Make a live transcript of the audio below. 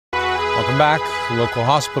Welcome back. Local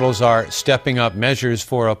hospitals are stepping up measures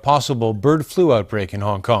for a possible bird flu outbreak in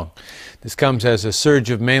Hong Kong. This comes as a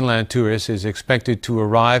surge of mainland tourists is expected to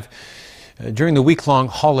arrive during the week-long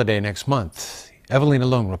holiday next month. Evelina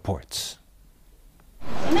Leung reports.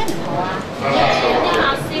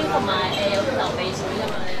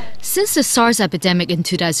 Since the SARS epidemic in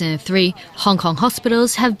 2003, Hong Kong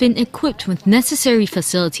hospitals have been equipped with necessary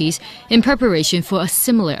facilities in preparation for a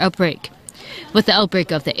similar outbreak. With the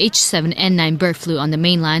outbreak of the H7N9 bird flu on the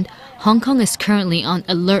mainland, Hong Kong is currently on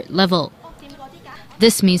alert level.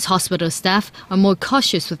 This means hospital staff are more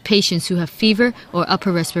cautious with patients who have fever or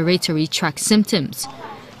upper respiratory tract symptoms.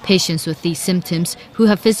 Patients with these symptoms who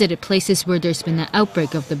have visited places where there's been an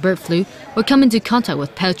outbreak of the bird flu or come into contact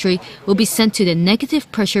with poultry will be sent to the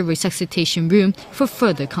negative pressure resuscitation room for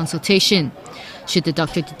further consultation. Should the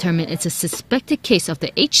doctor determine it's a suspected case of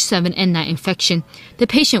the H7N9 infection, the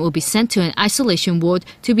patient will be sent to an isolation ward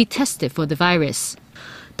to be tested for the virus.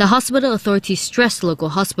 The hospital authorities stress local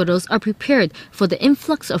hospitals are prepared for the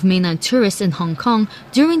influx of mainland tourists in Hong Kong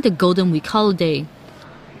during the Golden Week holiday.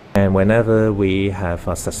 And whenever we have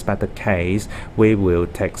a suspected case, we will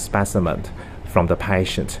take specimen from the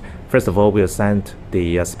patient. First of all, we'll send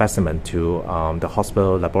the specimen to the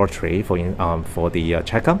hospital laboratory for the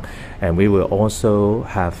checkup, and we will also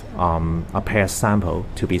have a paired sample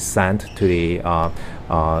to be sent to the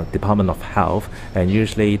Department of Health, and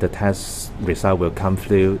usually the test result will come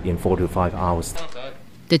through in 4 to 5 hours.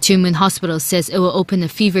 The Tuen Mun Hospital says it will open a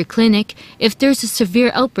fever clinic if there's a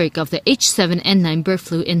severe outbreak of the H7N9 bird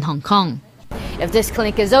flu in Hong Kong. If this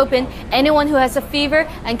clinic is open, anyone who has a fever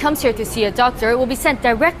and comes here to see a doctor will be sent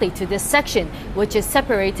directly to this section, which is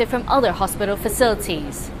separated from other hospital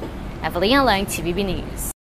facilities. Evelina Leung, TVB News.